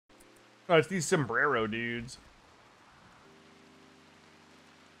Oh, it's these sombrero dudes.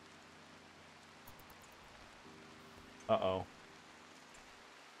 Uh-oh.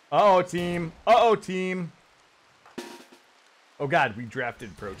 Uh-oh, team. Uh-oh, team. Oh, God, we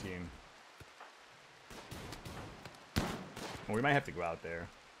drafted pro team. Well, we might have to go out there.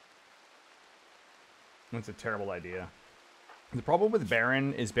 That's a terrible idea. The problem with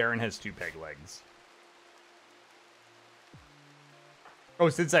Baron is Baron has 2 peg legs. Oh,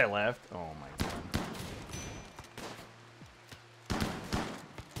 since I left? Oh, my God.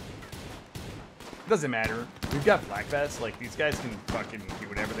 Doesn't matter. We've got Black Vest. Like, these guys can fucking do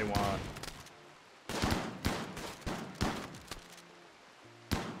whatever they want.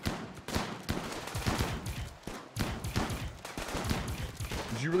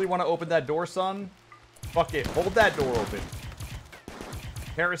 Did you really want to open that door, son? Fuck it. Hold that door open.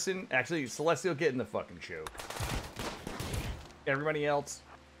 Harrison, actually, Celestial, get in the fucking choke. Everybody else,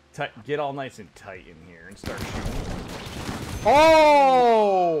 get all nice and tight in here and start shooting.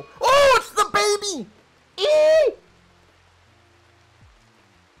 Oh! Oh, it's the baby! Eee!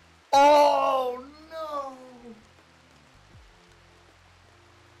 Oh, no!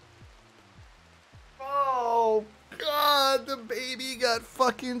 Oh, God, the baby got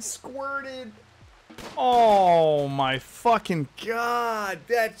fucking squirted. Oh, my fucking God.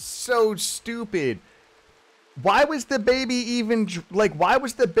 That's so stupid. Why was the baby even, like, why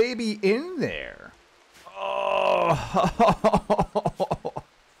was the baby in there? Oh.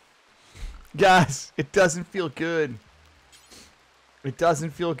 Guys, it doesn't feel good. It doesn't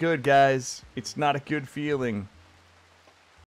feel good, guys. It's not a good feeling.